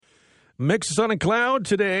Mix of sun and cloud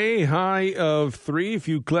today, high of 3.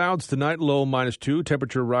 Few clouds tonight, low -2.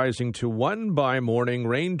 Temperature rising to 1 by morning.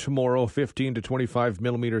 Rain tomorrow, 15 to 25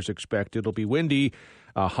 millimeters expected. It'll be windy.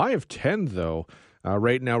 A high of 10, though.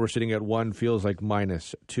 Right now we're sitting at 1, feels like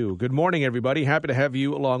 -2. Good morning, everybody. Happy to have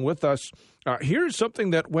you along with us. Here's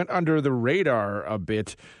something that went under the radar a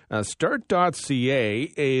bit.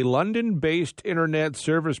 Start.ca, a London-based internet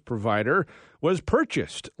service provider, was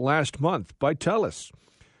purchased last month by Telus.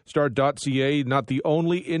 Start.ca, not the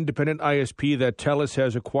only independent ISP that Telus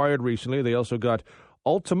has acquired recently. They also got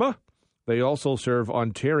Ultima. They also serve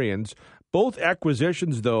Ontarians. Both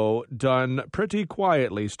acquisitions, though, done pretty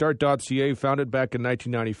quietly. Start.ca, founded back in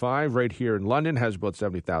 1995, right here in London, has about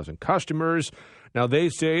 70,000 customers. Now, they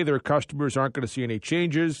say their customers aren't going to see any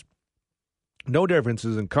changes. No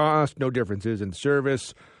differences in cost, no differences in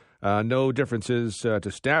service, no differences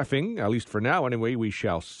to staffing, at least for now anyway, we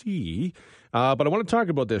shall see. But I want to talk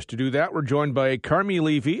about this. To do that, we're joined by Carmi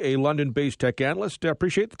Levy, a London-based tech analyst.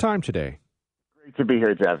 Appreciate the time today. Great to be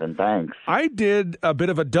here, Devin. Thanks. I did a bit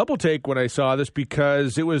of a double take when I saw this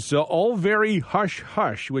because it was all very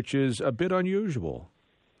hush-hush, which is a bit unusual.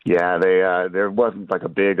 Yeah, there wasn't like a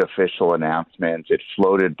big official announcement. It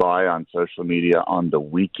floated by on social media on the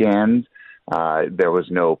weekend. There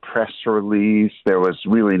was no press release. There was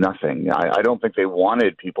really nothing. I don't think they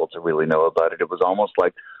wanted people to really know about it. It was almost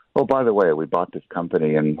like, oh, by the way, we bought this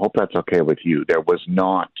company and hope that's okay with you. There was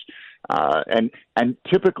not. And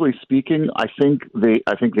typically speaking, I think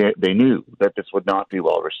they knew that this would not be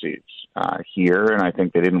well received here, and I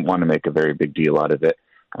think they didn't want to make a very big deal out of it.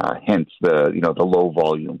 Hence the low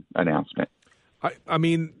volume announcement. I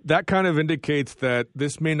mean, that kind of indicates that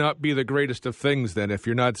this may not be the greatest of things then if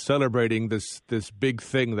you're not celebrating this big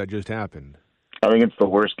thing that just happened. I think it's the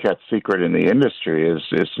worst kept secret in the industry is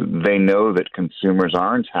they know that consumers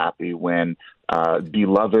aren't happy when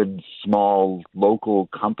beloved small local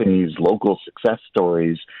companies, local success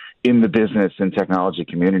stories in the business and technology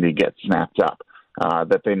community get snapped up.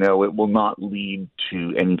 That they know it will not lead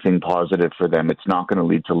to anything positive for them. It's not going to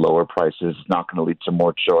lead to lower prices. It's not going to lead to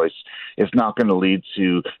more choice. It's not going to lead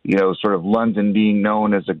to, sort of London being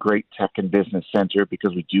known as a great tech and business center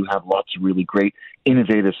because we do have lots of really great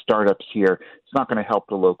innovative startups here. It's not going to help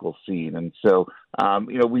the local scene. And so,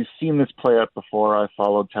 we've seen this play out before. I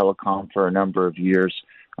followed telecom for a number of years.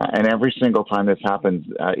 And every single time this happens,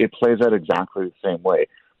 it plays out exactly the same way.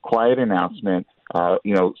 Quiet announcement,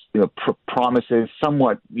 promises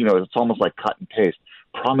somewhat, it's almost like cut and paste.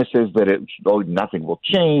 Promises that nothing will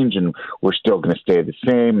change and we're still going to stay the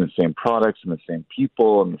same products and the same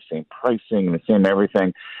people and the same pricing and the same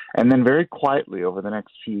everything. And then very quietly over the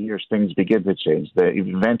next few years, things begin to change.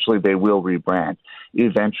 Eventually they will rebrand.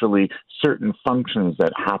 Eventually certain functions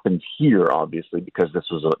that happened here, obviously, because this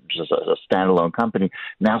was just a standalone company,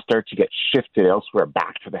 now start to get shifted elsewhere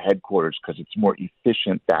back to the headquarters because it's more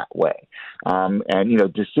efficient that way.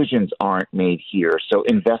 Decisions aren't made here. So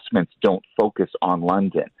investments don't focus on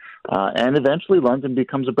London. And eventually London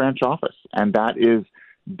becomes a branch office. And that is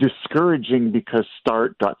discouraging because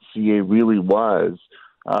Start.ca really was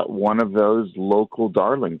one of those local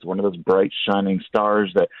darlings, one of those bright shining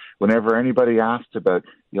stars that whenever anybody asked about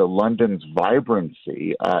London's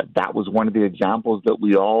vibrancy, that was one of the examples that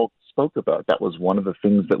we all spoke about. That was one of the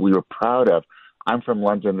things that we were proud of. I'm from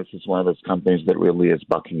London. This is one of those companies that really is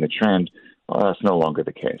bucking the trend. Well, that's no longer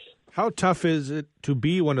the case. How tough is it to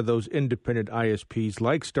be one of those independent ISPs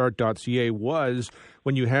like Start.ca was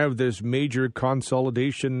when you have this major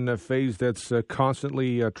consolidation phase that's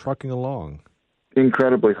constantly trucking along?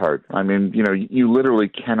 Incredibly hard. I mean, you literally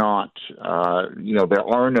cannot, there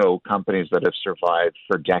are no companies that have survived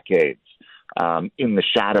for decades in the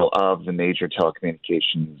shadow of the major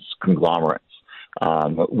telecommunications conglomerates.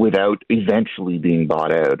 Without eventually being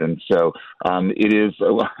bought out. And so it is,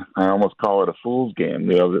 I almost call it a fool's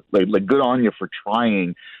game. Like good on you for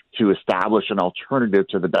trying to establish an alternative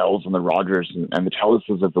to the Bells and the Rogers and the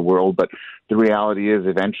Teluses of the world. But the reality is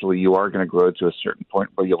eventually you are going to grow to a certain point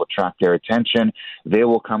where you'll attract their attention. They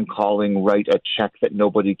will come calling, write a check that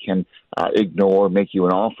nobody can ignore, make you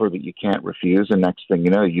an offer that you can't refuse. And next thing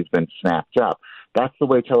you know, you've been snapped up. That's the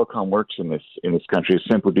way telecom works in this country,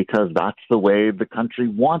 simply because that's the way the country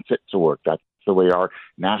wants it to work. That's the way our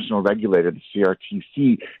national regulator, the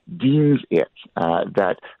CRTC, deems it,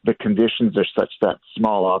 that the conditions are such that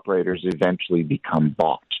small operators eventually become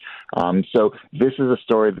bought. So this is a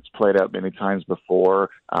story that's played out many times before.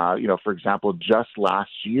 For example, just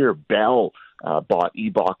last year, Bell bought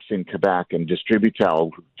eBox in Quebec, and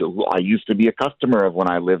Distributel, who I used to be a customer of when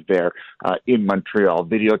I lived there in Montreal.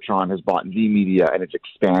 Videotron has bought VMedia, and it's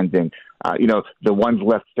expanding. The ones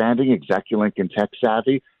left standing, Execulink and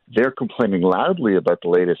TechSavvy, they're complaining loudly about the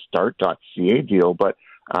latest Start.ca deal, but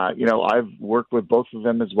I've worked with both of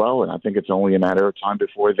them as well, and I think it's only a matter of time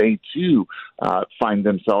before they, too, find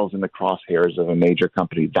themselves in the crosshairs of a major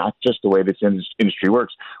company. That's just the way this industry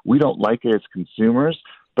works. We don't like it as consumers,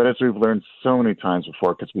 but as we've learned so many times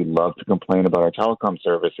before, because we love to complain about our telecom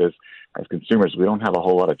services, as consumers, we don't have a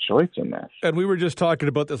whole lot of choice in this. And we were just talking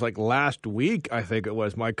about this like last week, I think it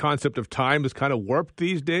was. My concept of time is kind of warped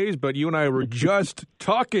these days, but you and I were just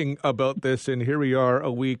talking about this, and here we are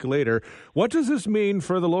a week later. What does this mean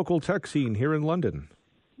for the local tech scene here in London?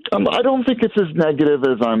 I don't think it's as negative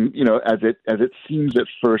as as it seems at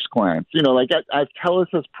first glance. As Telus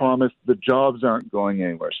has promised, the jobs aren't going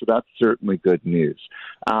anywhere, so that's certainly good news.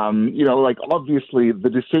 Obviously, the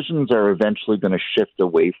decisions are eventually going to shift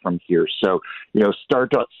away from here. So,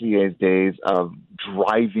 Start.ca's days of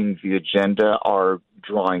driving the agenda are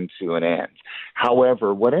drawing to an end.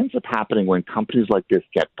 However, what ends up happening when companies like this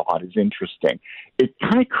get bought is interesting. It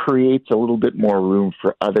kind of creates a little bit more room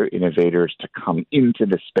for other innovators to come into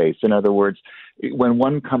the space. In other words, when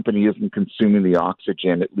one company isn't consuming the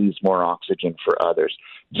oxygen, it leaves more oxygen for others.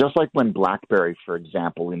 Just like when BlackBerry, for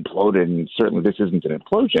example, imploded, and certainly this isn't an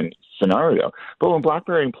implosion scenario, but when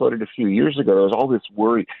BlackBerry imploded a few years ago, there was all this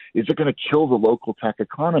worry, is it going to kill the local tech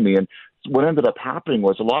economy? And what ended up happening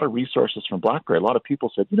was a lot of resources from BlackBerry. A lot of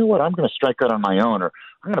people said, you know what, I'm going to strike out on my own, or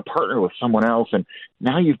I'm going to partner with someone else. And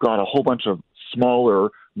now you've got a whole bunch of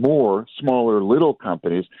smaller little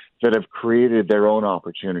companies that have created their own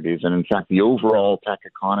opportunities. And in fact, the overall tech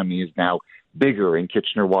economy is now bigger in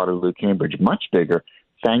Kitchener, Waterloo, Cambridge, much bigger,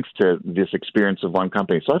 thanks to this experience of one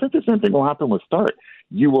company. So I think the same thing will happen with Start.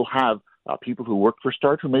 You will have people who work for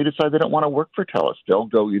Start who may decide they don't want to work for Telus. They'll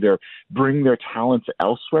go either bring their talents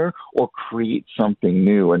elsewhere or create something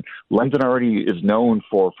new. And London already is known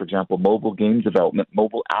for example, mobile game development,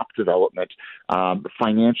 mobile app development,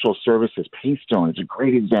 financial services. Paystone is a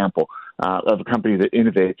great example of a company that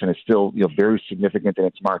innovates and is still very significant in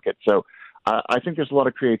its market. So I think there's a lot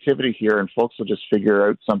of creativity here, and folks will just figure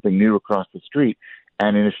out something new across the street.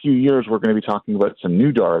 And in a few years, we're going to be talking about some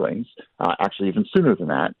new darlings, actually even sooner than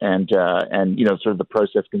that. And sort of the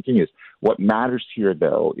process continues. What matters here,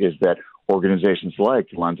 though, is that organizations like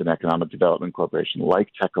London Economic Development Corporation, like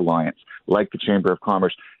Tech Alliance, like the Chamber of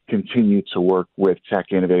Commerce, continue to work with tech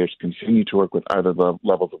innovators, continue to work with other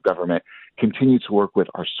levels of government, continue to work with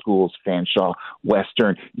our schools, Fanshawe,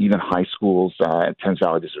 Western, even high schools, Thames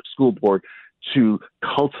Valley District School Board, to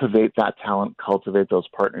cultivate that talent, cultivate those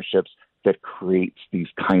partnerships that creates these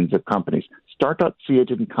kinds of companies. Start.ca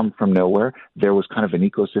didn't come from nowhere. There was kind of an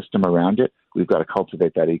ecosystem around it. We've got to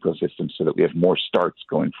cultivate that ecosystem so that we have more starts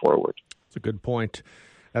going forward. That's a good point.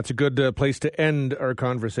 That's a good place to end our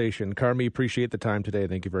conversation. Carmi, appreciate the time today.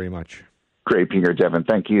 Thank you very much. Great, Peter, Devin.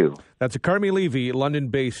 Thank you. That's a Carmi Levy,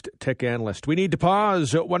 London-based tech analyst. We need to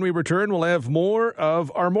pause. When we return, we'll have more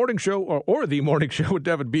of our morning show, or the morning show with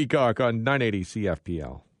Devin Beacock on 980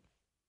 CFPL.